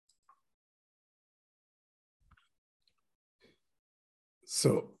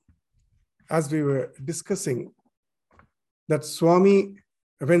So, as we were discussing, that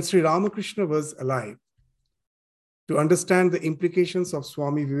when Sri Ramakrishna was alive, to understand the implications of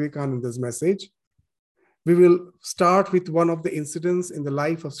Swami Vivekananda's message, we will start with one of the incidents in the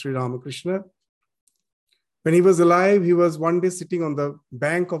life of Sri Ramakrishna. When he was alive, he was one day sitting on the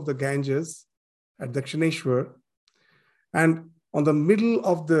bank of the Ganges at Dakshineshwar, and on the middle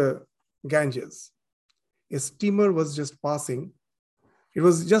of the Ganges, a steamer was just passing. It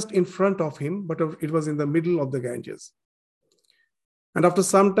was just in front of him, but it was in the middle of the Ganges. And after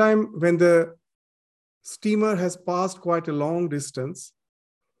some time, when the steamer has passed quite a long distance,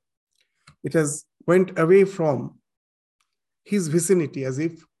 it has went away from his vicinity, as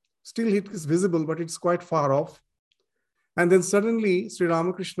if still it is visible, but it's quite far off. And then suddenly Sri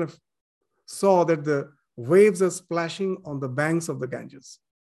Ramakrishna saw that the waves are splashing on the banks of the Ganges.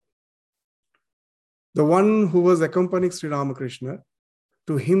 The one who was accompanying Sri Ramakrishna,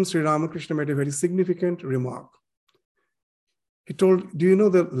 to him, Sri Ramakrishna made a very significant remark. He told, do you know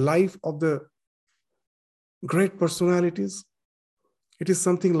the life of the great personalities? It is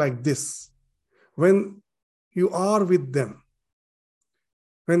something like this. When you are with them,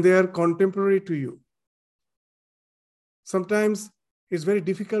 when they are contemporary to you, sometimes it's very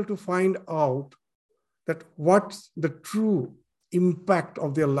difficult to find out that what's the true impact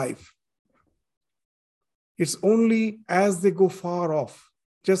of their life. It's only as they go far off,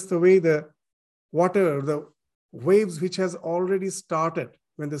 just the way the water, the waves which has already started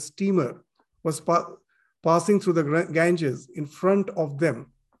when the steamer was passing through the Ganges in front of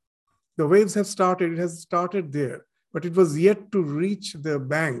them. The waves have started, it has started there, but it was yet to reach the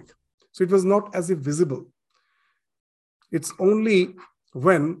bank. So it was not as if visible. It's only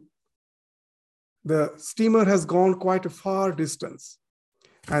when the steamer has gone quite a far distance,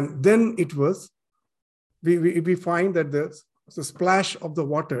 and then it was, we find that the splash of the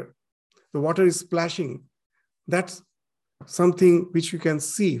water is splashing. That's something which you can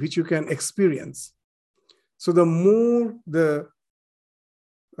see, which you can experience. So the more the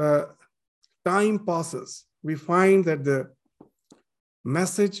time passes, we find that the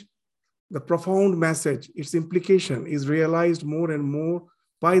message, the profound message, its implication is realized more and more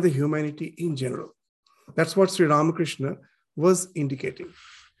by the humanity in general. That's what Sri Ramakrishna was indicating.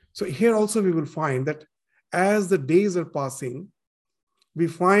 So here also we will find that as the days are passing, we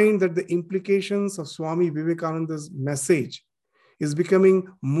find that the implications of Swami Vivekananda's message is becoming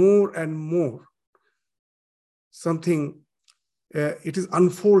more and more something, it is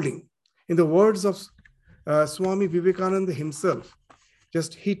unfolding. In the words of Swami Vivekananda himself,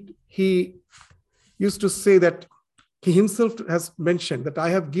 he used to say that he himself has mentioned that I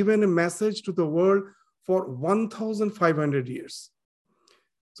have given a message to the world for 1,500 years.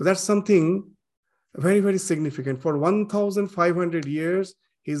 So that's something very, very significant. For 1,500 years,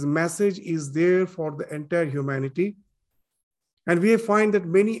 his message is there for the entire humanity. And we find that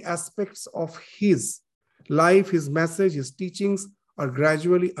many aspects of his life, his message, his teachings are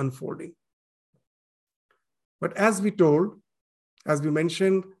gradually unfolding. But as we told, as we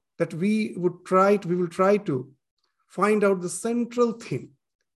mentioned, that we will try to find out the central theme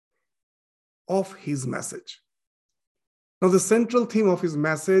of his message. Now, the central theme of his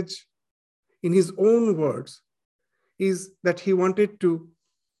message, in his own words, is that he wanted to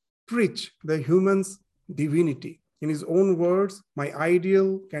preach the human's divinity. In his own words, my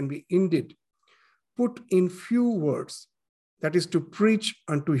ideal can be indeed put in few words, that is to preach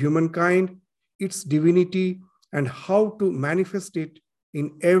unto humankind its divinity and how to manifest it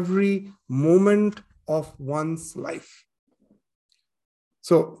in every moment of one's life.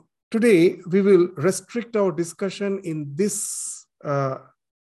 So today we will restrict our discussion in this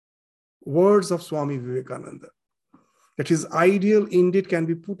words of Swami Vivekananda, that his ideal indeed can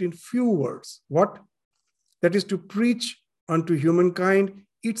be put in few words. What? That is to preach unto humankind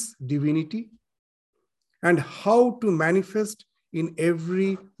its divinity and how to manifest in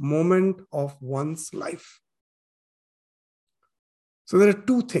every moment of one's life. So there are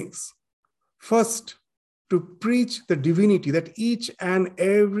two things. First, to preach the divinity, that each and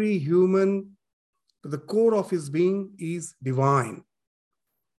every human, to the core of his being, is divine.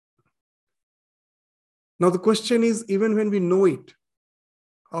 Now the question is, even when we know it,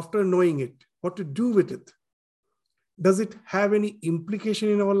 after knowing it, what to do with it? Does it have any implication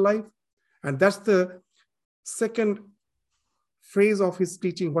in our life? And that's the second phase of his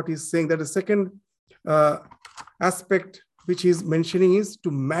teaching, what he's saying, that the second aspect which he's mentioning is to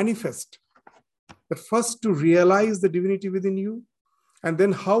manifest. But first to realize the divinity within you, and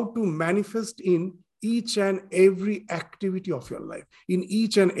then how to manifest in each and every activity of your life, in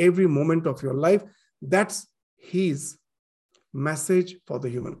each and every moment of your life. That's his message for the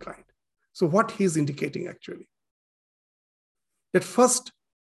humankind. So what he's indicating actually, that first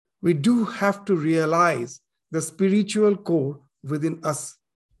we do have to realize the spiritual core within us.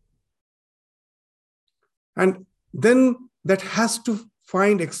 And then that has to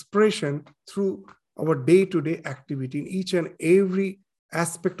find expression through our day-to-day activity in each and every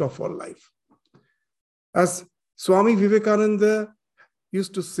aspect of our life. As Swami Vivekananda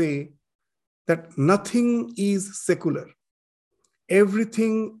used to say, that nothing is secular.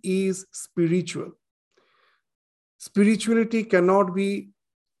 Everything is spiritual. Spirituality cannot be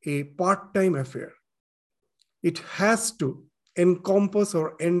a part-time affair. It has to encompass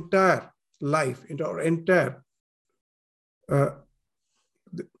our entire life, into our entire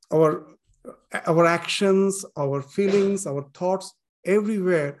our actions, our feelings, our thoughts,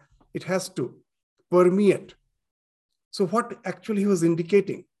 everywhere it has to permeate. So what actually he was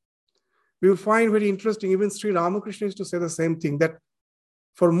indicating, we will find very interesting, even Sri Ramakrishna used to say the same thing, that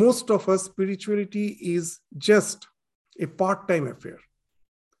for most of us, spirituality is just a part-time affair.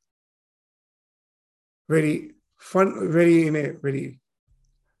 Very fun, very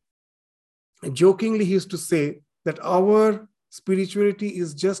jokingly, he used to say that our spirituality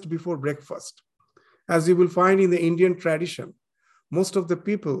is just before breakfast. As you will find in the Indian tradition, most of the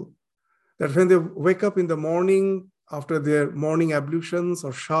people, that when they wake up in the morning after their morning ablutions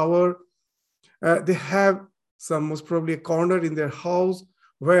or shower, they have some, most probably a corner in their house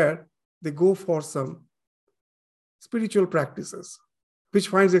where they go for some spiritual practices, which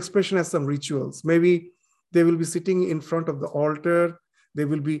finds expression as some rituals. Maybe they will be sitting in front of the altar, they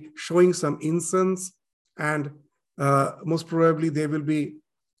will be showing some incense, and most probably they will be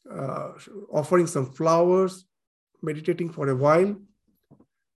offering some flowers, meditating for a while,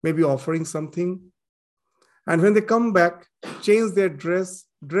 maybe offering something. And when they come back, change their dress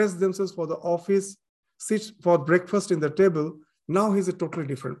themselves for the office, sit for breakfast in the table, now he's a totally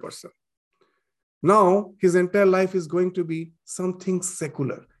different person. Now his entire life is going to be something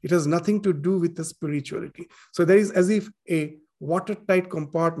secular. It has nothing to do with the spirituality. So there is as if a watertight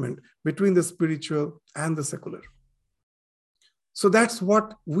compartment between the spiritual and the secular. So that's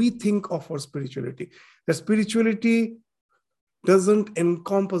what we think of for spirituality. The spirituality doesn't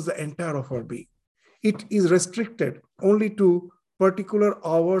encompass the entire of our being. It is restricted only to particular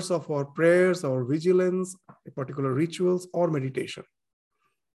hours of our prayers, our vigilance, particular rituals, or meditation.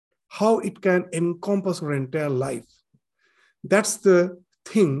 How it can encompass our entire life. That's the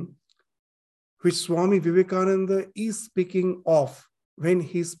thing which Swami Vivekananda is speaking of when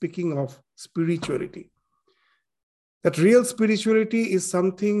he's speaking of spirituality. That real spirituality is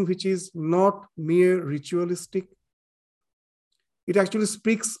something which is not mere ritualistic. It actually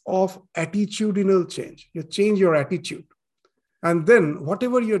speaks of attitudinal change. You change your attitude. And then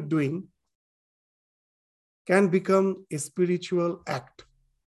whatever you're doing can become a spiritual act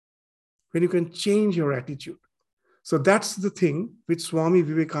when you can change your attitude. So that's the thing which Swami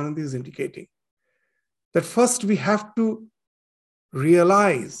Vivekananda is indicating. That first we have to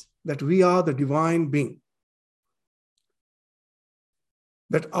realize that we are the divine being.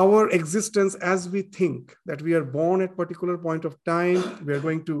 That our existence, as we think that we are born at particular point of time, we are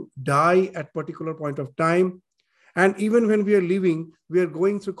going to die at particular point of time. And even when we are living, we are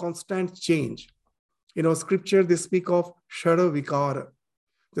going through constant change. In our scripture, they speak of Shada Vikara,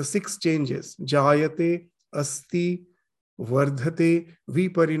 the 6 changes: Jayate, Asti, Vardhate,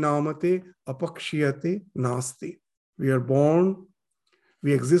 Viparinamate, Apakshiyate, Nasti. We are born,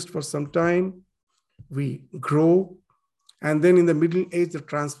 we exist for some time, we grow, and then in the middle age, the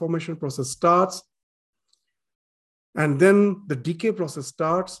transformation process starts, and then the decay process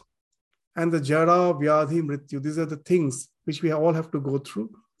starts, and the Jara, Vyadhi, Mrityu. These are the things which we all have to go through.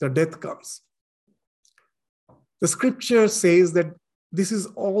 The death comes. The scripture says that this is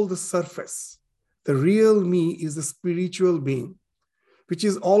all the surface. The real me is the spiritual being, which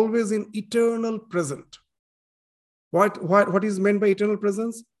is always in eternal present. What is meant by eternal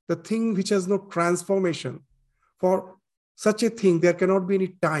presence? The thing which has no transformation. For such a thing, there cannot be any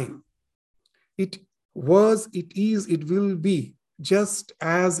time. It was, it is, it will be, just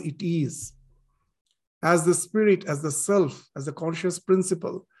as it is. As the spirit, as the self, as the conscious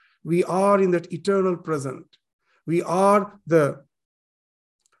principle, we are in that eternal present. We are the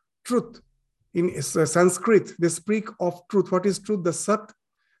truth. In Sanskrit, they speak of truth. What is truth? The Sat,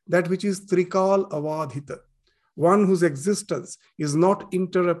 that which is Trikal Avadhita. One whose existence is not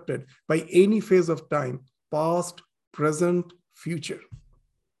interrupted by any phase of time, past, present, future.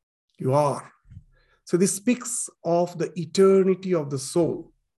 You are. So this speaks of the eternity of the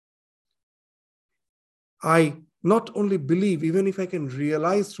soul. I not only believe, even if I can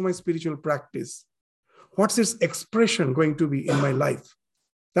realize through my spiritual practice, What's its expression going to be in my life?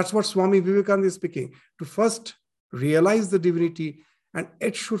 That's what Swami Vivekananda is speaking. To first realize the divinity, and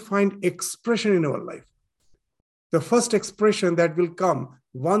it should find expression in our life. The first expression that will come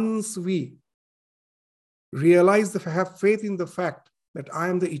once we realize, have faith in the fact that I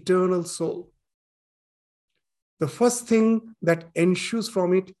am the eternal soul. The first thing that ensues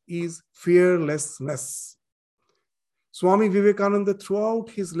from it is fearlessness. Swami Vivekananda, throughout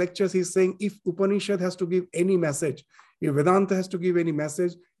his lectures, he's saying if Upanishad has to give any message, if Vedanta has to give any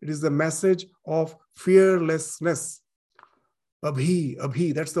message, it is the message of fearlessness.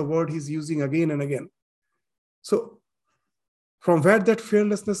 Abhi, that's the word he's using again and again. So, from where that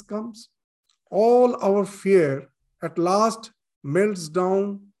fearlessness comes? All our fear at last melts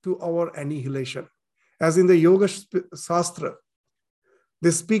down to our annihilation. As in the Yoga Shastra,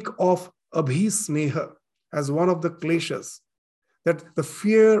 they speak of Abhisneha as one of the kleshas, that the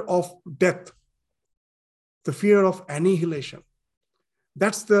fear of death, the fear of annihilation,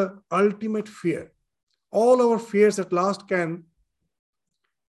 that's the ultimate fear. All our fears at last can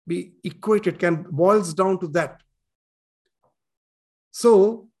be equated, boils down to that.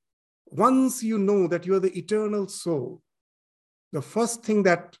 So, once you know that you are the eternal soul, the first thing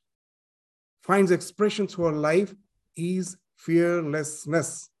that finds expression through our life is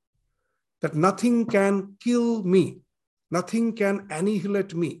fearlessness. That nothing can kill me, nothing can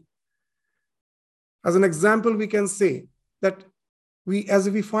annihilate me. As an example, we can say that as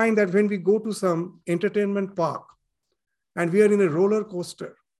we find that when we go to some entertainment park and we are in a roller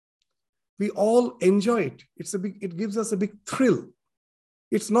coaster, we all enjoy it. It gives us a big thrill.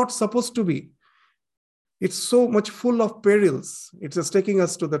 It's not supposed to be. It's so much full of perils. It's just taking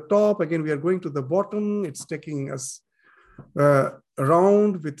us to the top. Again, we are going to the bottom. It's taking us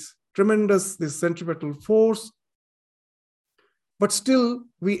around with tremendous this centripetal force. But still,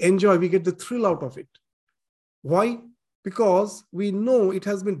 we enjoy, we get the thrill out of it. Why? Because we know it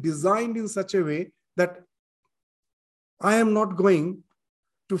has been designed in such a way that I am not going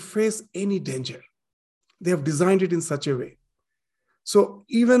to face any danger. They have designed it in such a way. So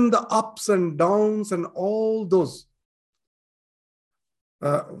even the ups and downs and all those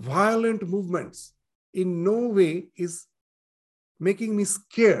violent movements in no way is making me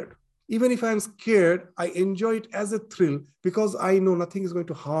scared. Even if I'm scared, I enjoy it as a thrill because I know nothing is going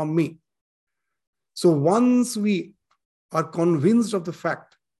to harm me. So once we are convinced of the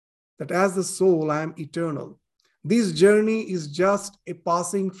fact that as the soul, I am eternal, this journey is just a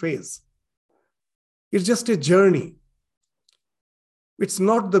passing phase. It's just a journey. It's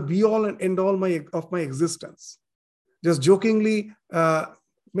not the be-all and end-all of my existence. Just jokingly,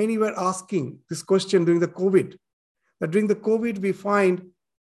 many were asking this question during the COVID. That during the COVID, we find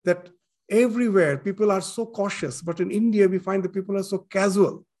that everywhere people are so cautious, but in India, we find that people are so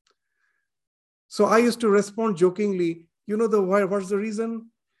casual. So I used to respond jokingly, what's the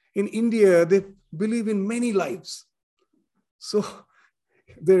reason? In India, they believe in many lives. So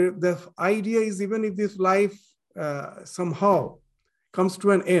the idea is even if this life somehow comes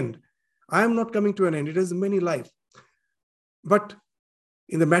to an end, I am not coming to an end. It has many lives. But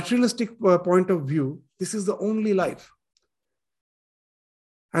in the materialistic point of view, this is the only life.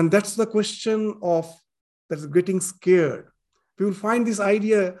 And that's the question of that's getting scared. We will find this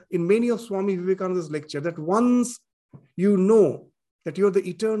idea in many of Swami Vivekananda's lecture that once you know that you're the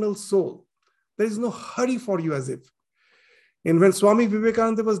eternal soul, there is no hurry for you as if. And when Swami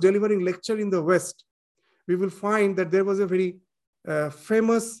Vivekananda was delivering lecture in the West, we will find that there was a very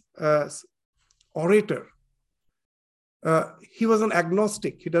famous orator. He was an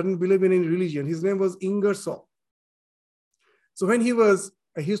agnostic. He doesn't believe in any religion. His name was Ingersoll. So when he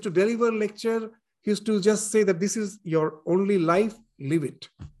used to deliver a lecture, he used to just say that this is your only life, live it.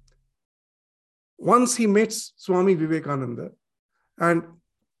 Once he met Swami Vivekananda and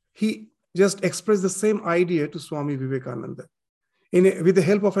he just expressed the same idea to Swami Vivekananda with the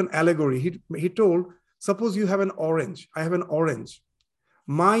help of an allegory. He told, suppose you have an orange. I have an orange.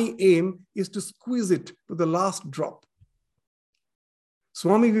 My aim is to squeeze it to the last drop.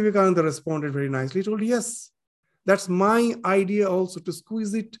 Swami Vivekananda responded very nicely. He told, yes, that's my idea also, to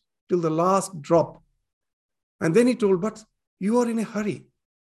squeeze it till the last drop. And then he told, but you are in a hurry.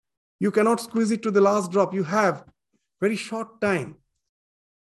 You cannot squeeze it to the last drop. You have very short time.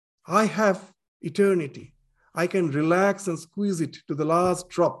 I have eternity. I can relax and squeeze it to the last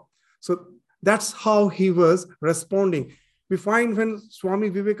drop. So that's how he was responding. We find when Swami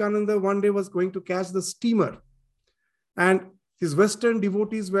Vivekananda one day was going to catch the steamer, and his Western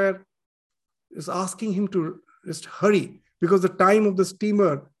devotees were just asking him to just hurry because the time of the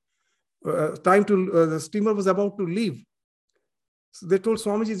steamer, the steamer was about to leave. So they told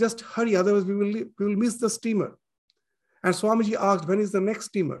Swamiji, just hurry, otherwise we will miss the steamer. And Swamiji asked, when is the next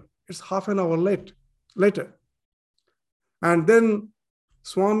steamer? It's half an hour later. And then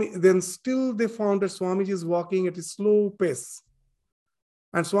still they found that Swamiji is walking at a slow pace.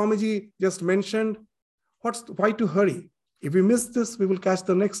 And Swamiji just mentioned, why to hurry? If we miss this, we will catch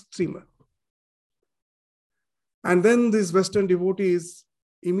the next steamer. And then these Western devotees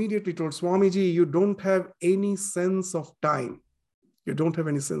immediately told Swamiji, you don't have any sense of time. You don't have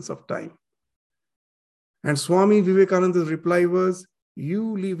any sense of time. And Swami Vivekananda's reply was,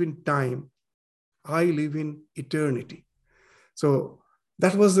 you live in time, I live in eternity. So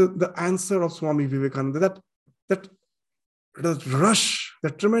that was the answer of Swami Vivekananda, that rush,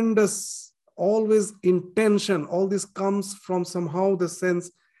 that tremendous, always intention, all this comes from somehow the sense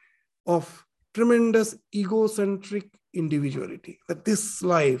of tremendous egocentric individuality, that this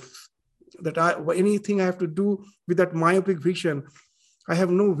life, that anything I have to do with that myopic vision, I have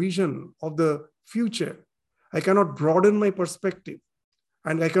no vision of the future. I cannot broaden my perspective,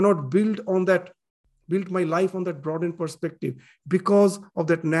 and I cannot build my life on that broadened perspective because of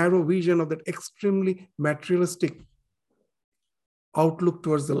that narrow vision of that extremely materialistic outlook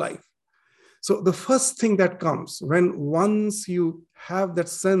towards the life. So the first thing that comes when once you have that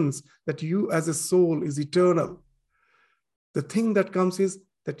sense that you as a soul is eternal, the thing that comes is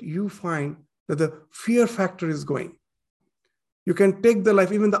that you find that the fear factor is going. You can take the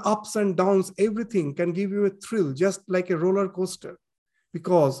life, even the ups and downs, everything can give you a thrill, just like a roller coaster,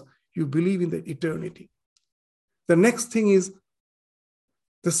 because you believe in the eternity. The next thing is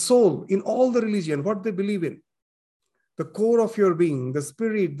the soul in all the religion, what they believe in. The core of your being, the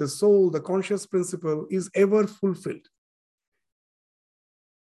spirit, the soul, the conscious principle is ever fulfilled.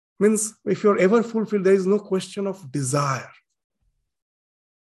 Means if you're ever fulfilled, there is no question of desire.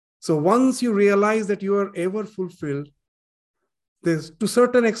 So once you realize that you are ever fulfilled, to a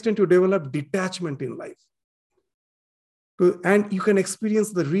certain extent you develop detachment in life. And you can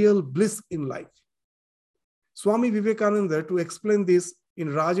experience the real bliss in life. Swami Vivekananda, to explain this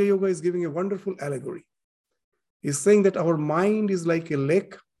in Raja Yoga, is giving a wonderful allegory. He's saying that our mind is like a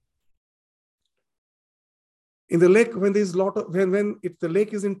lake. In the lake, when there is if the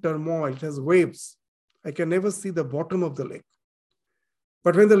lake is in turmoil, it has waves, I can never see the bottom of the lake.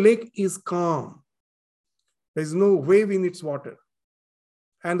 But when the lake is calm, there is no wave in its water,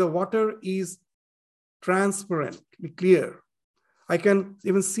 and the water is transparently clear, I can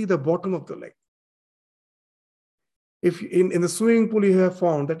even see the bottom of the lake. If in the swimming pool, you have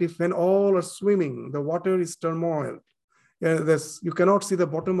found that if when all are swimming, the water is turmoil, you cannot see the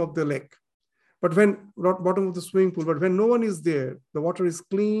bottom of the lake. But not bottom of the swimming pool, but when no one is there, the water is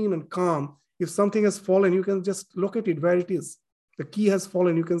clean and calm. If something has fallen, you can just look at it where it is. The key has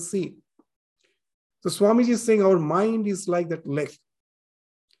fallen, you can see. So Swamiji is saying our mind is like that lake.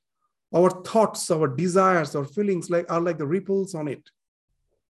 Our thoughts, our desires, our feelings are like the ripples on it.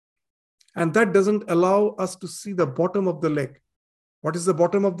 And that doesn't allow us to see the bottom of the lake. What is the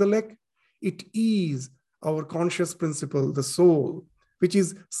bottom of the lake? It is our conscious principle, the soul, which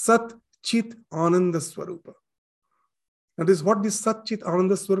is Sat Chit Ananda Swarupa. And what this Sat Chit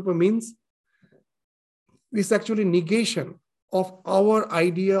Ananda Swarupa means is actually negation of our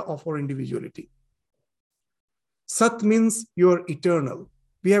idea of our individuality. Sat means you are eternal.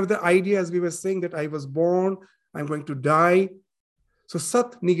 We have the idea, as we were saying, that I was born, I'm going to die. So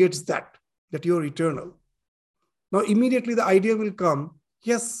Sat negates that you're eternal. Now immediately the idea will come,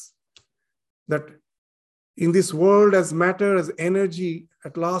 yes, that in this world as matter, as energy,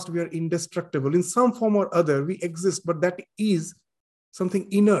 at last we are indestructible. In some form or other, we exist, but that is something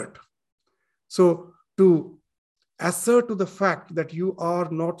inert. So to assert to the fact that you are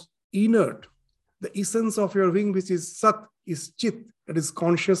not inert, the essence of your being, which is Sat, is Chit, that is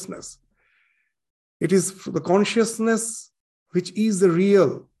consciousness. It is the consciousness which is the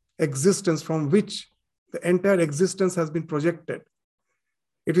real existence from which the entire existence has been projected.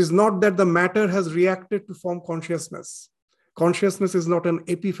 It is not that the matter has reacted to form consciousness. Consciousness is not an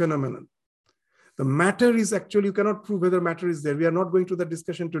epiphenomenon. The matter is actually, you cannot prove whether matter is there. We are not going to that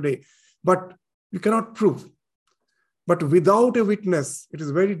discussion today, but you cannot prove. But without a witness, it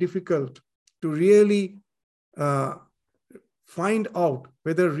is very difficult to really find out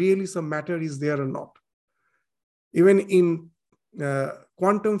whether really some matter is there or not. Even in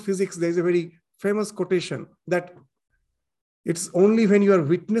quantum physics, there is a very famous quotation that it's only when you are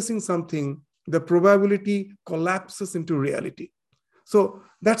witnessing something, the probability collapses into reality. So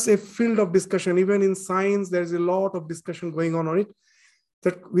that's a field of discussion. Even in science, there's a lot of discussion going on it.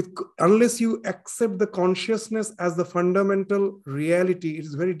 That unless you accept the consciousness as the fundamental reality, it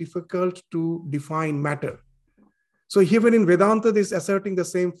is very difficult to define matter. So even in Vedanta, this is asserting the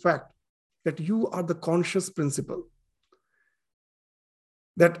same fact, that you are the conscious principle.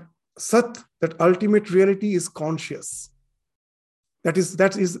 That Sat, that ultimate reality, is conscious. That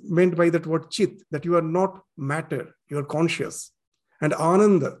is meant by that word Chit, that you are not matter, you are conscious. And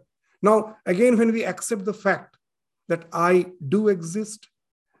Ananda. Now, again, when we accept the fact that I do exist,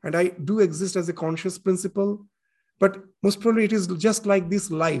 and I do exist as a conscious principle, but most probably it is just like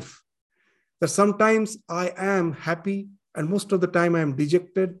this life, that sometimes I am happy, and most of the time I am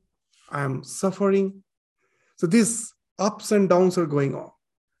dejected, I am suffering. So these ups and downs are going on.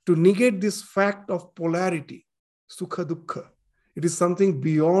 To negate this fact of polarity, sukha dukkha, it is something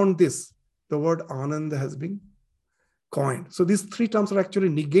beyond this. The word Ananda has been coined. So these three terms are actually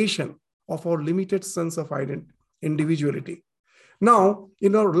negation of our limited sense of individuality. Now,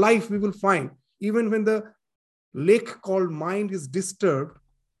 in our life, we will find, even when the lake called mind is disturbed,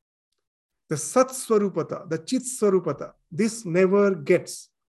 the Sat Swarupata, the Chit Swarupata, this never gets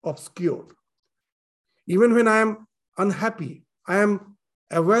obscured. Even when I am unhappy, I am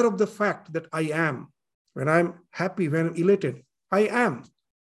aware of the fact that I am. When I am happy, when I am elated, I am.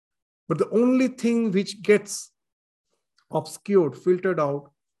 But the only thing which gets obscured, filtered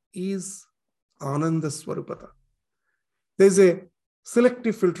out, is Ananda Swarupata. There is a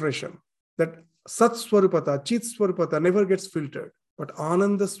selective filtration, that Sat Swarupata, Chit Swarupata never gets filtered, but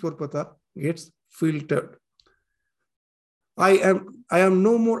Ananda Swarupata gets filtered. I am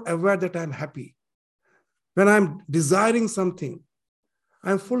no more aware that I am happy. When I am desiring something,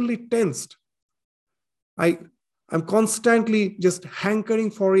 I am fully tensed. I am constantly just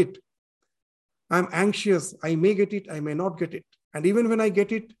hankering for it. I am anxious. I may get it, I may not get it. And even when I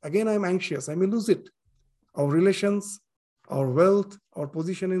get it, again I am anxious. I may lose it. Our relations, our wealth, our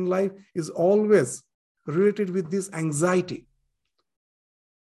position in life is always related with this anxiety.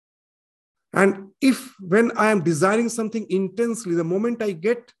 And if when I am desiring something intensely, the moment I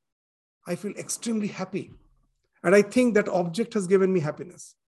get, I feel extremely happy. And I think that object has given me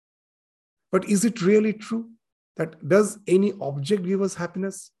happiness. But is it really true? That does any object give us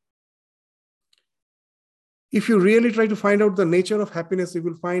happiness? If you really try to find out the nature of happiness, you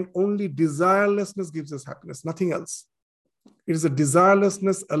will find only desirelessness gives us happiness, nothing else. It is a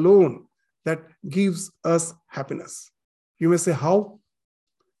desirelessness alone that gives us happiness. You may say, how?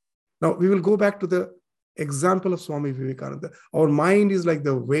 Now, we will go back to the example of Swami Vivekananda. Our mind is like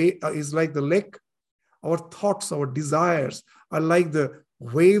the lake. Our thoughts, our desires are like the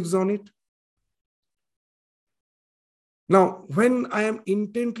waves on it. Now, when I am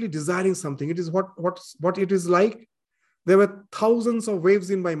intently desiring something, it is what it is like. There were thousands of waves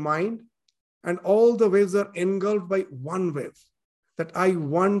in my mind, and all the waves are engulfed by one wave, that I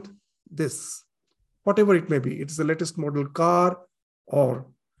want this, whatever it may be. It's the latest model car or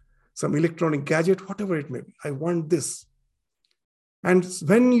some electronic gadget, whatever it may be. I want this. And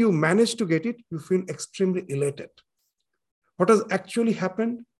when you manage to get it, you feel extremely elated. What has actually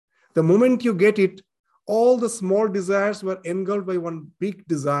happened? The moment you get it, all the small desires were engulfed by one big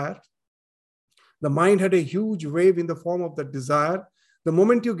desire. The mind had a huge wave in the form of that desire. The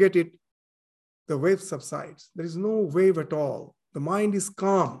moment you get it, the wave subsides. There is no wave at all. The mind is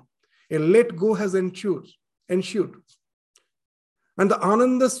calm. A let go has ensued. And the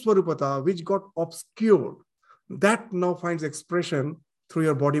Ananda Swarupata, which got obscured, that now finds expression through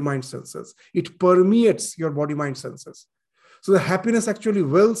your body-mind senses. It permeates your body-mind senses. So the happiness actually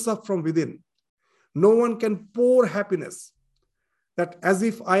wells up from within. No one can pour happiness, that as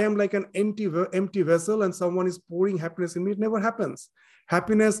if I am like an empty vessel and someone is pouring happiness in me. It never happens.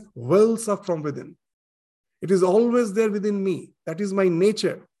 Happiness wells up from within. It is always there within me. That is my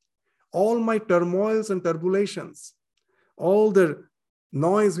nature. All my turmoils and turbulations, all the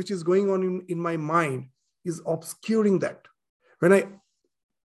noise which is going on in my mind is obscuring that. The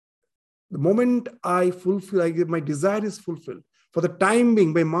moment I fulfill, my desire is fulfilled. For the time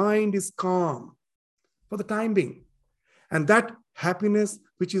being, my mind is calm. For the time being. And that happiness,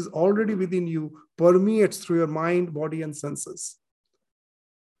 which is already within you, permeates through your mind, body, and senses.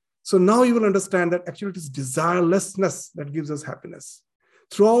 So now you will understand that actually it is desirelessness that gives us happiness.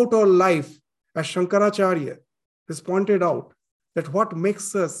 Throughout our life, as Shankaracharya has pointed out, that what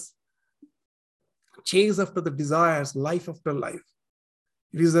makes us chase after the desires, life after life,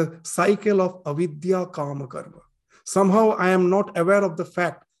 it is a cycle of avidya kama karma. Somehow I am not aware of the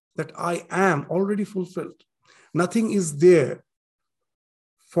fact that I am already fulfilled. Nothing is there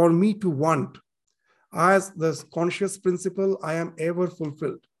for me to want. As the conscious principle, I am ever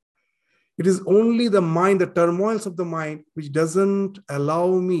fulfilled. It is only the mind, the turmoils of the mind, which doesn't allow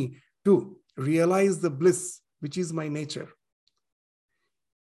me to realize the bliss, which is my nature.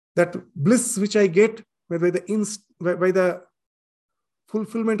 That bliss which I get by the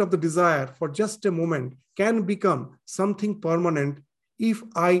fulfillment of the desire for just a moment can become something permanent if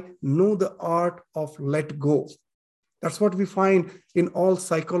I know the art of let go. That's what we find in all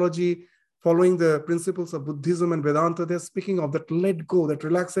psychology, following the principles of Buddhism and Vedanta. They're speaking of that let go, that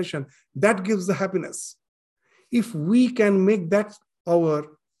relaxation, that gives the happiness. If we can make that our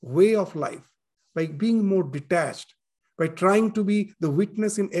way of life, by being more detached, by trying to be the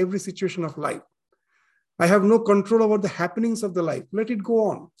witness in every situation of life. I have no control over the happenings of the life. Let it go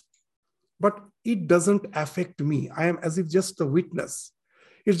on. But it doesn't affect me. I am as if just a witness.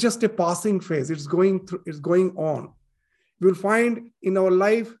 It's just a passing phase. It's going on. You will find in our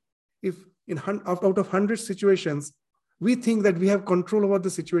life, if out of 100 situations, we think that we have control over the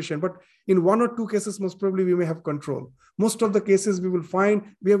situation, but in 1 or 2 cases, most probably we may have control. Most of the cases we will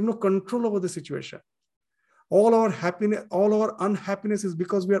find we have no control over the situation. All our happiness, all our unhappiness is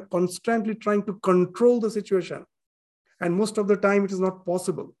because we are constantly trying to control the situation. And most of the time it is not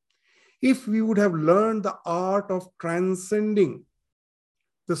possible. If we would have learned the art of transcending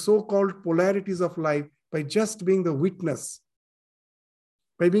the so-called polarities of life by just being the witness,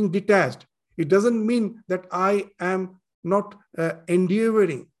 by being detached, it doesn't mean that I am not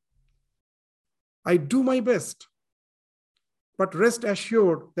endeavoring. I do my best. But rest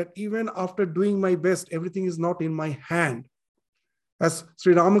assured that even after doing my best, everything is not in my hand. As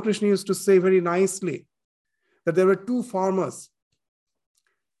Sri Ramakrishna used to say very nicely, that there were 2 farmers.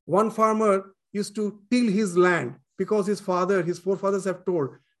 One farmer used to till his land because his forefathers have told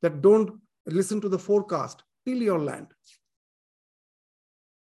that don't listen to the forecast, till your land.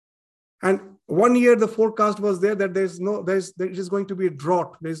 And one year the forecast was there that there is going to be a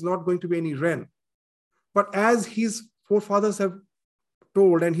drought. There is not going to be any rain. But as his forefathers have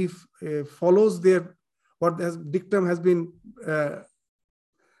told, and he follows what dictum has been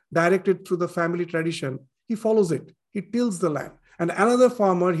directed through the family tradition, he follows it. He tills the land. And another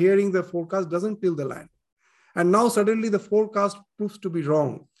farmer, hearing the forecast, doesn't till the land. And now suddenly the forecast proves to be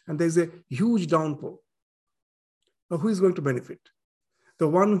wrong. And there's a huge downpour. Now who is going to benefit? The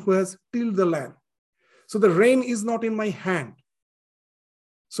one who has tilled the land. So the rain is not in my hand.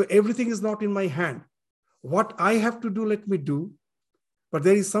 So everything is not in my hand. What I have to do, let me do. But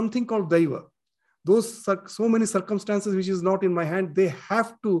there is something called Daiva. Those so many circumstances which is not in my hand, they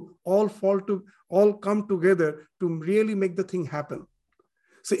have to all come together to really make the thing happen.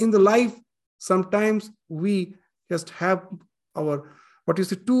 So in the life, sometimes we just have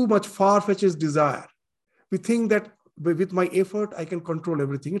too much far-fetched desire. We think that with my effort, I can control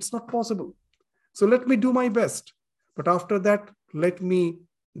everything. It's not possible. So let me do my best. But after that, let me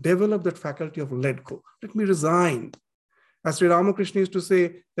develop that faculty of let go. Let me resign. As Sri Ramakrishna used to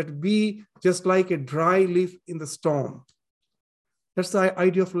say, that be just like a dry leaf in the storm. That's the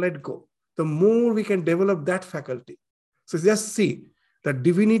idea of let go. The more we can develop that faculty. So just see that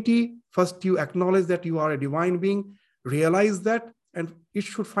divinity, first you acknowledge that you are a divine being, realize that, and it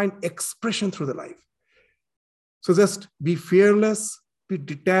should find expression through the life. So just be fearless, be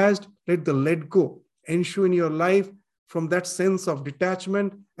detached, let the let go ensue in your life from that sense of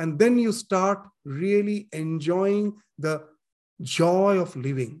detachment, and then you start really enjoying the joy of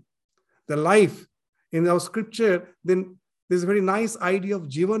living. The life in our scripture, then there's a very nice idea of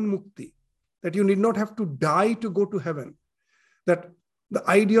Jivan Mukti, that you need not have to die to go to heaven. That the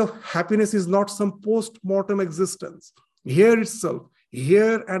idea of happiness is not some post-mortem existence. Here itself,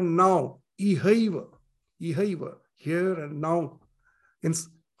 here and now, ihaiva, here and now. In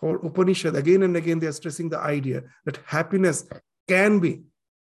our Upanishad, again and again, they are stressing the idea that happiness can be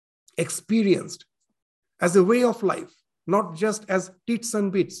experienced as a way of life, not just as tits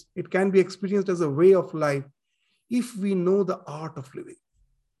and bits. It can be experienced as a way of life if we know the art of living.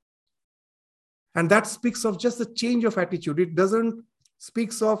 And that speaks of just a change of attitude. It doesn't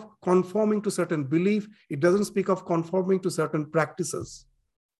speak of conforming to certain belief. It doesn't speak of conforming to certain practices.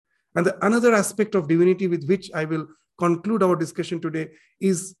 And another aspect of divinity with which I will conclude our discussion today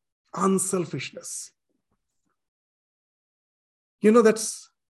is unselfishness. You know,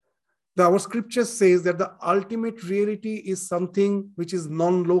 our scripture says that the ultimate reality is something which is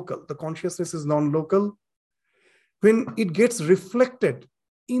non-local. The consciousness is non-local. When it gets reflected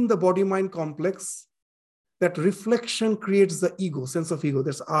in the body-mind complex, that reflection creates the ego, sense of ego.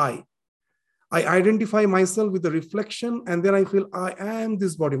 That's I. I identify myself with the reflection, and then I feel I am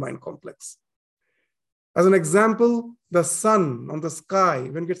this body-mind complex. As an example, the sun on the sky,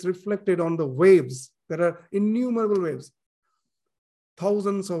 when it gets reflected on the waves, there are innumerable waves,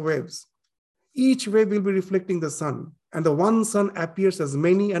 thousands of waves. Each wave will be reflecting the sun, and the one sun appears as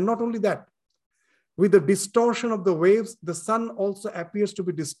many, and not only that, with the distortion of the waves, the sun also appears to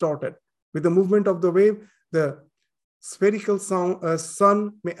be distorted. With the movement of the wave, the spherical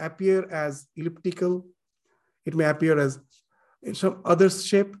sun may appear as elliptical. It may appear as in some other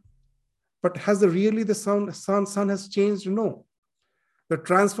shape. But has really the sun has changed? No. The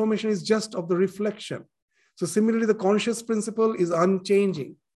transformation is just of the reflection. So similarly, the conscious principle is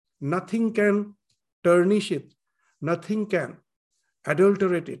unchanging. Nothing can tarnish it. Nothing can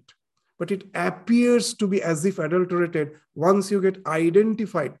adulterate it. But it appears to be as if adulterated once you get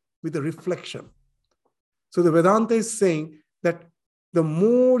identified with the reflection. So the Vedanta is saying that the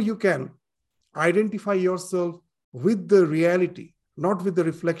more you can identify yourself with the reality, not with the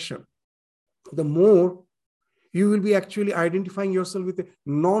reflection, the more you will be actually identifying yourself with a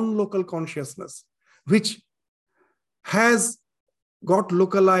non-local consciousness, which has got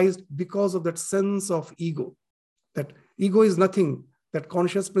localized because of that sense of ego. That ego is nothing. That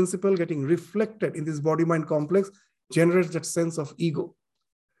conscious principle getting reflected in this body-mind complex generates that sense of ego.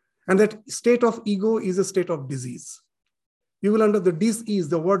 And that state of ego is a state of disease. You will understand the dis-ease,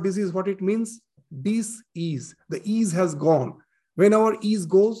 the word disease, what it means? Dis-ease. The ease has gone. When our ease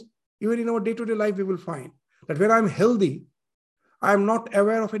goes, even in our day-to-day life, we will find that when I'm healthy, I'm not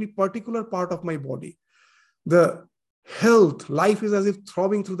aware of any particular part of my body. The health, life is as if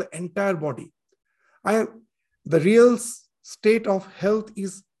throbbing through the entire body. The real state of health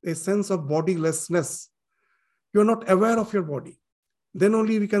is a sense of bodilessness. You're not aware of your body. Then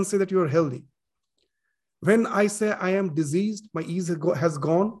only we can say that you are healthy. When I say I am diseased, my ease has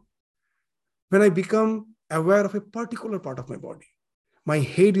gone. When I become aware of a particular part of my body, my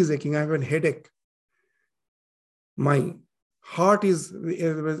head is aching, I have a headache. My heart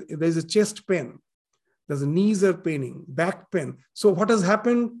there's a chest pain. There's knees are paining, back pain. So what has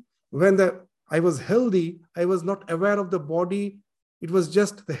happened when I was healthy, I was not aware of the body. It was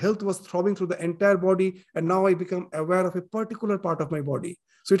just the health was throbbing through the entire body. And now I become aware of a particular part of my body.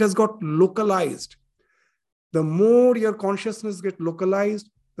 So it has got localized. The more your consciousness gets localized,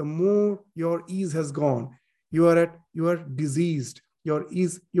 the more your ease has gone. You are diseased. You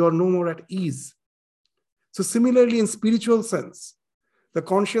are no more at ease. So similarly, in spiritual sense, the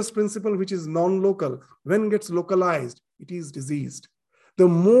conscious principle, which is non-local, when it gets localized, it is diseased. The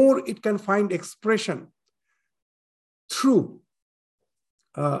more it can find expression through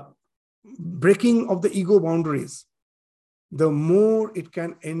breaking of the ego boundaries, the more it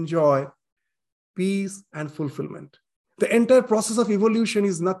can enjoy peace and fulfillment. The entire process of evolution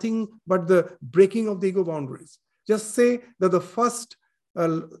is nothing but the breaking of the ego boundaries. Just say that the first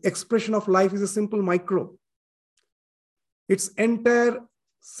expression of life is a simple microbe. Its entire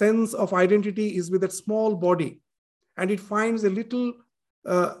sense of identity is with that small body, and it finds a little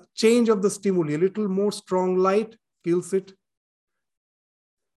change of the stimuli, a little more strong light kills it.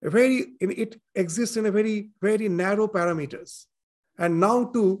 It exists in a very, very narrow parameters. And now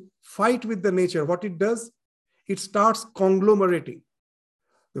to fight with the nature, what it does, it starts conglomerating.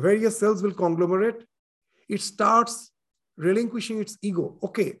 The various cells will conglomerate. It starts relinquishing its ego.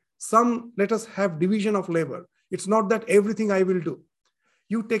 Okay, let us have division of labor. It's not that everything I will do.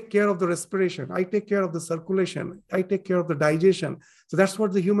 You take care of the respiration. I take care of the circulation. I take care of the digestion. So that's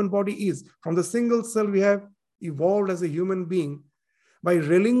what the human body is. From the single cell, we have evolved as a human being by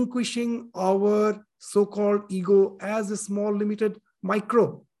relinquishing our so-called ego as a small limited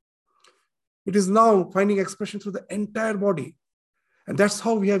microbe. It is now finding expression through the entire body. And that's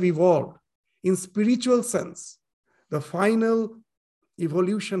how we have evolved. In spiritual sense, the final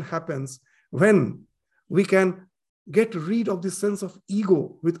evolution happens when we can get rid of this sense of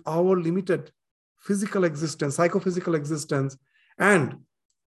ego with our limited physical existence, psychophysical existence, and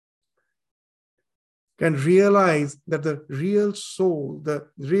can realize that the real soul, the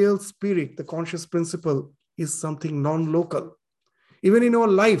real spirit, the conscious principle is something non-local. Even in our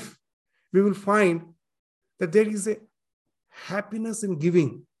life, we will find that there is a happiness in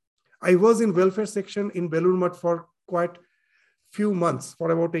giving. I was in welfare section in Belur Math for quite few months,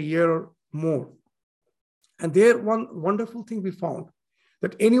 for about a year or more. And there, one wonderful thing we found,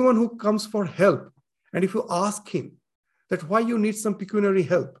 that anyone who comes for help, and if you ask him that why you need some pecuniary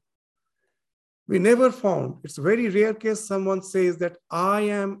help, we never found, it's a very rare case someone says that I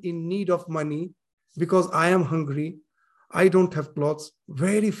am in need of money because I am hungry, I don't have clothes.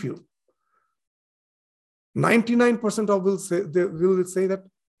 Very few. 99% of will say that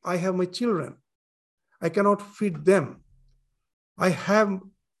I have my children. I cannot feed them. I have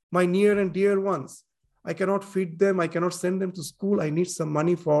my near and dear ones. I cannot feed them. I cannot send them to school. I need some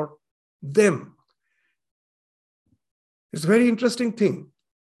money for them. It's a very interesting thing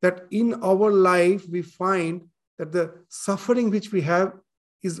that in our life, we find that the suffering which we have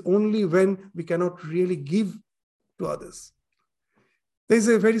is only when we cannot really give to others. There is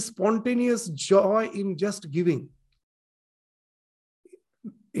a very spontaneous joy in just giving.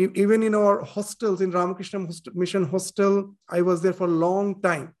 Even in our hostels, in Ramakrishna Mission Hostel, I was there for a long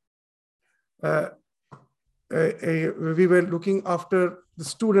time. We were looking after the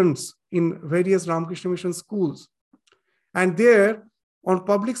students in various Ramakrishna Mission schools. And there, on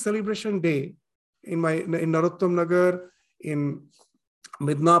public celebration day, in Narottam Nagar, in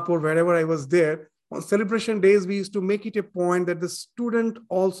Midnapur, wherever I was there, on celebration days, we used to make it a point that the student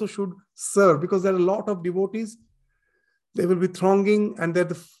also should serve, because there are a lot of devotees. They will be thronging, and that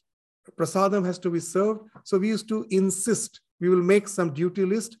the prasadam has to be served. So we used to insist, we will make some duty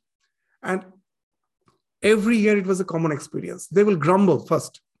list. And every year it was a common experience. They will grumble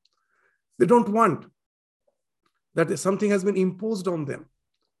first. They don't want that something has been imposed on them.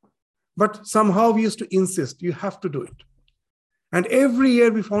 But somehow we used to insist, you have to do it. And every year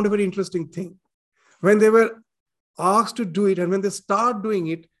we found a very interesting thing. When they were asked to do it, and when they start doing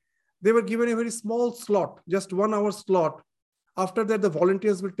it, they were given a very small slot, just 1 hour slot. After that, the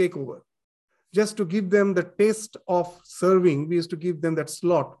volunteers will take over. Just to give them the taste of serving, we used to give them that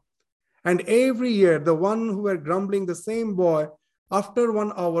slot. And every year, the one who were grumbling, the same boy, after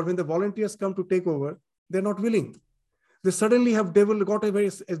 1 hour, when the volunteers come to take over, they're not willing. They suddenly have got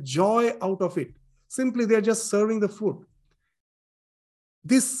a joy out of it. Simply, they're just serving the food.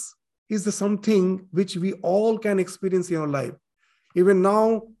 This is something which we all can experience in our life. Even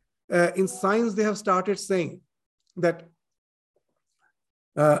now, in science, they have started saying that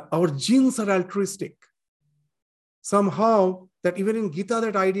our genes are altruistic. Somehow, that even in Gita,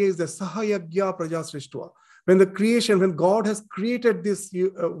 that idea is the Sahayagya Praja Srishtva. When the creation, when God has created this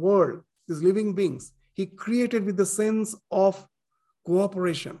world, these living beings, He created with the sense of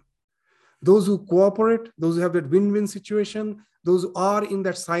cooperation. Those who cooperate, those who have that win-win situation, those who are in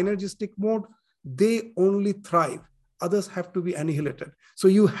that synergistic mode, they only thrive. Others have to be annihilated. So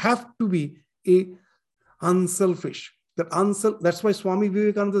you have to be unselfish. That's why Swami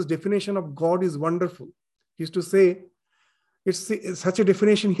Vivekananda's definition of God is wonderful. He used to say, it's such a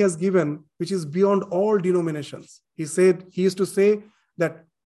definition he has given, which is beyond all denominations. He used to say that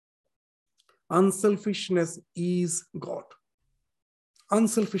unselfishness is God.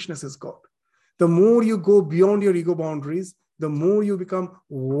 Unselfishness is God. The more you go beyond your ego boundaries, the more you become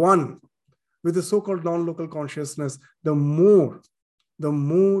one with the so-called non-local consciousness, the more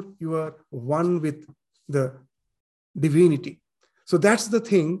you are one with the divinity. So that's the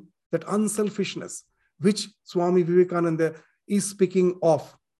thing, that unselfishness, which Swami Vivekananda is speaking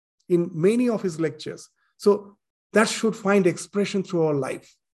of in many of his lectures. So that should find expression through our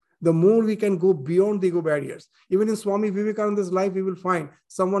life. The more we can go beyond the ego barriers. Even in Swami Vivekananda's life, we will find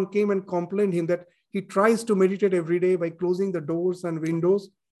someone came and complained him that he tries to meditate every day by closing the doors and windows,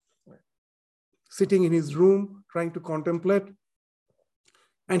 sitting in his room, trying to contemplate.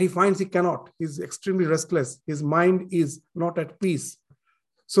 And he finds he cannot. He's extremely restless. His mind is not at peace.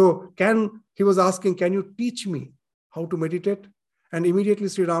 So he was asking, can you teach me how to meditate? And immediately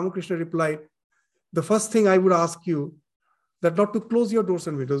Sri Ramakrishna replied, the first thing I would ask you, that not to close your doors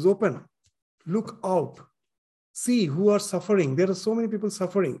and windows, open, look out, see who are suffering. There are so many people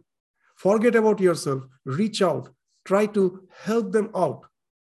suffering. Forget about yourself, reach out, try to help them out.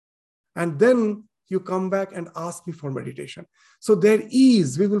 And then you come back and ask me for meditation. So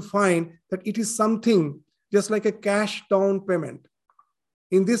we will find that it is something just like a cash down payment.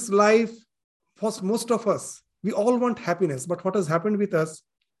 In this life, for most of us, we all want happiness, but what has happened with us?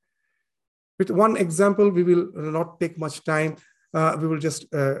 With one example, we will not take much time. We will just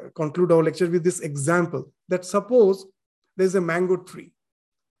conclude our lecture with this example, that suppose there's a mango tree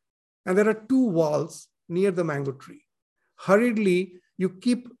and there are 2 walls near the mango tree. Hurriedly, you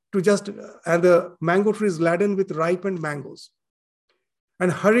keep to and the mango tree is laden with ripened mangoes.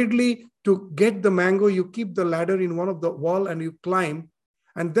 And hurriedly, to get the mango, you keep the ladder in one of the wall and you climb.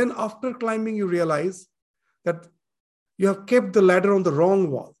 And then after climbing, you realize that you have kept the ladder on the wrong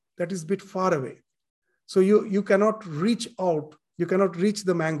wall. That is a bit far away. So you cannot reach out. You cannot reach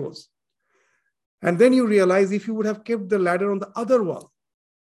the mangoes. And then you realize if you would have kept the ladder on the other wall,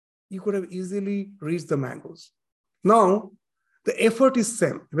 you could have easily reached the mangoes. Now, the effort is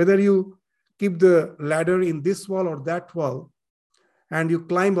same. Whether you keep the ladder in this wall or that wall, and you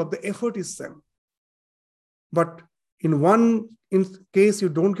climb up, the effort is same. But in case, you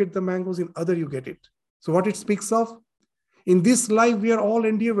don't get the mangoes, in other, you get it. So what it speaks of? In this life, we are all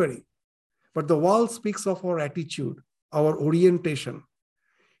endeavoring. But the wall speaks of our attitude, our orientation.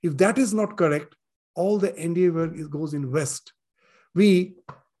 If that is not correct, all the endeavor goes in waste. We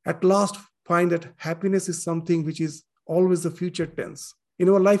at last find that happiness is something which is always a future tense. In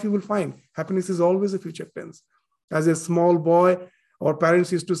our life, you will find happiness is always a future tense. As a small boy, Our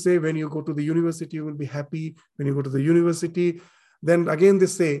parents used to say, when you go to the university, you will be happy. When you go to the university, then again they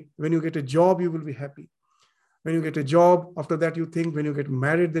say, when you get a job, you will be happy. When you get a job, after that you think, when you get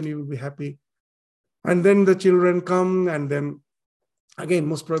married, then you will be happy. And then the children come, and then again,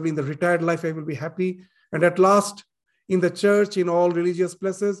 most probably in the retired life, I will be happy. And at last, in the church, in all religious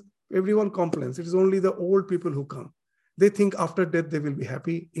places, everyone complains. It is only the old people who come. They think after death, they will be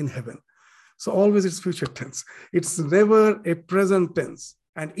happy in heaven. So always it's future tense. It's never a present tense.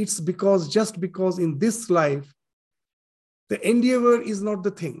 And it's just because in this life, the endeavor is not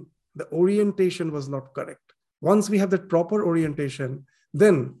the thing. The orientation was not correct. Once we have that proper orientation,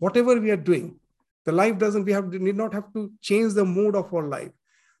 then whatever we are doing, the life need not have to change the mode of our life.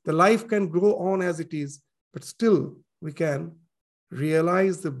 The life can go on as it is, but still we can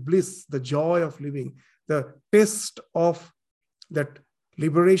realize the bliss, the joy of living, the taste of that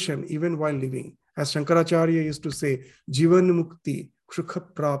liberation even while living. As Shankaracharya used to say, Jivan Mukti,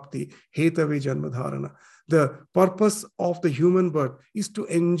 Sukha Prapti, Hetave Janmadharana. The purpose of the human birth is to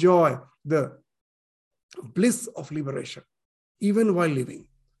enjoy the bliss of liberation, even while living.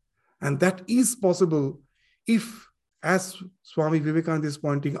 And that is possible if, as Swami Vivekananda is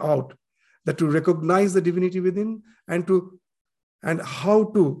pointing out, that to recognize the divinity within and how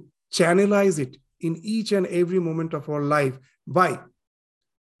to channelize it in each and every moment of our life. By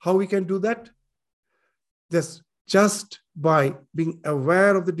how we can do that? Just by being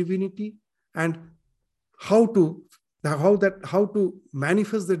aware of the divinity and how to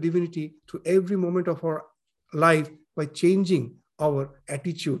manifest the divinity to every moment of our life by changing our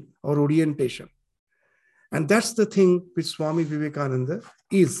attitude, our orientation. And that's the thing which Swami Vivekananda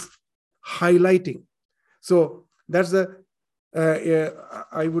is highlighting. So that's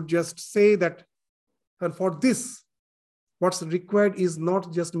I would just say that, and for this, what's required is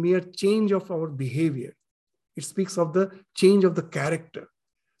not just mere change of our behavior. It speaks of the change of the character.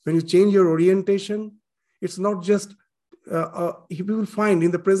 When you change your orientation, it's not just, you will find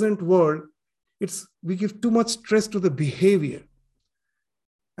in the present world, we give too much stress to the behavior.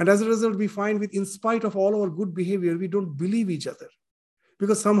 And as a result, we find in spite of all our good behavior, we don't believe each other.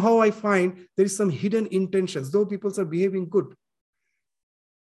 Because somehow I find there is some hidden intentions, though people are behaving good.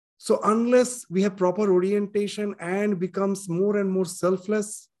 So unless we have proper orientation and becomes more and more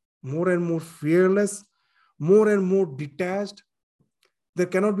selfless, more and more fearless, more and more detached, there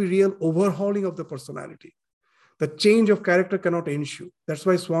cannot be real overhauling of the personality. The change of character cannot ensue. That's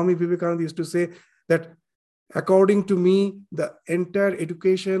why Swami Vivekananda used to say that, according to me, the entire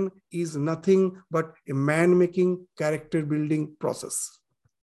education is nothing but a man-making character-building process.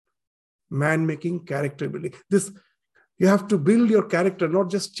 Man-making character building. You have to build your character,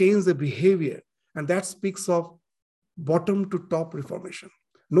 not just change the behavior. And that speaks of bottom to top reformation.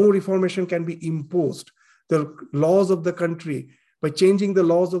 No reformation can be imposed. The laws of the country, by changing the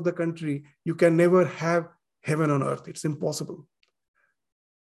laws of the country, you can never have heaven on earth. It's impossible.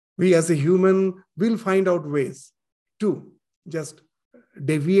 We as a human will find out ways to just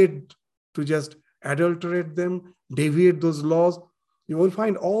deviate, to just adulterate them, deviate those laws. You will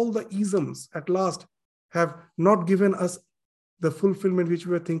find all the isms at last have not given us the fulfillment which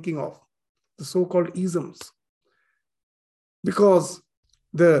we were thinking of, the so-called isms. Because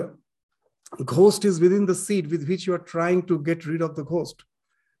the ghost is within the seed with which you are trying to get rid of the ghost.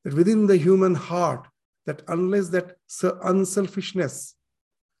 That within the human heart, that unless that unselfishness,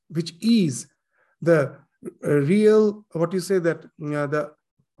 which is the real, the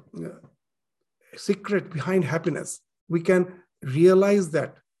secret behind happiness, we can realize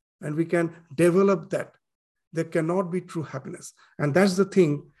that and we can develop that. There cannot be true happiness. And that's the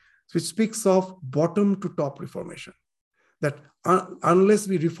thing which speaks of bottom to top reformation. That unless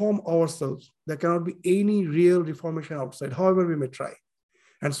we reform ourselves, there cannot be any real reformation outside, however we may try.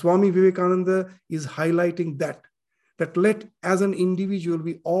 And Swami Vivekananda is highlighting that let, as an individual,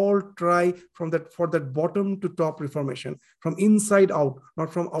 we all try for that bottom to top reformation, from inside out,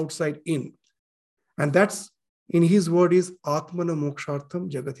 not from outside in. And that's, in his word, is Atmana Mokshartham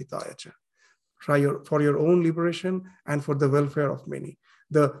Jagatitayacha. Try for your own liberation and for the welfare of many.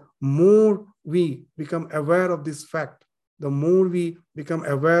 The more we become aware of this fact, the more we become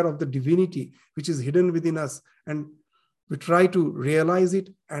aware of the divinity which is hidden within us, and we try to realize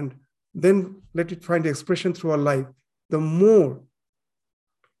it and then let it find expression through our life, the more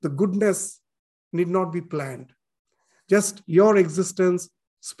the goodness need not be planned. Just your existence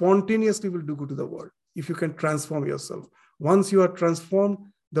spontaneously will do good to the world if you can transform yourself. Once you are transformed,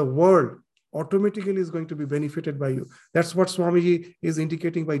 the world automatically is going to be benefited by you. That's what Swamiji is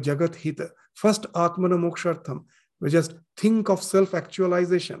indicating by Jagat Hita. First, Atmana Mokshartham. We just think of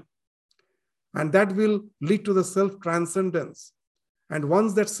self-actualization. And that will lead to the self-transcendence. And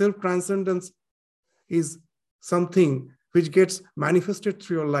once that self-transcendence is something which gets manifested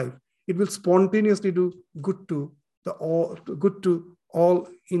through your life, it will spontaneously do good to all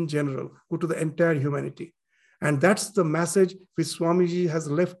in general, good to the entire humanity. And that's the message which Swamiji has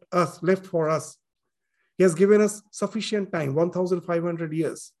left for us. He has given us sufficient time, 1,500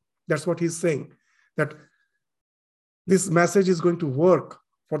 years. That's what he's saying, that this message is going to work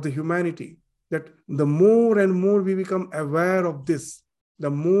for the humanity, that the more and more we become aware of this, the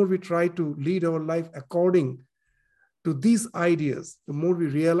more we try to lead our life according to these ideas, the more we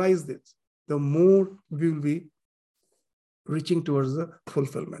realize this, the more we will be reaching towards the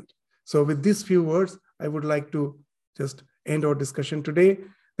fulfillment. So with these few words, I would like to just end our discussion today,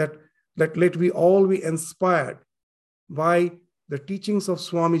 that let we all be inspired by the teachings of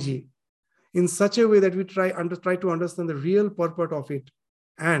Swamiji in such a way that we try to understand the real purport of it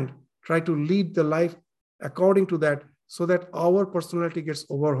and try to lead the life according to that, so that our personality gets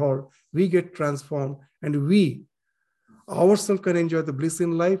overhauled, we get transformed, and we ourselves can enjoy the bliss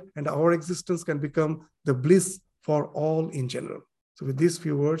in life, and our existence can become the bliss for all in general. So with these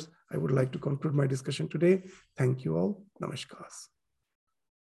few words, I would like to conclude my discussion today. Thank you all. Namaskar.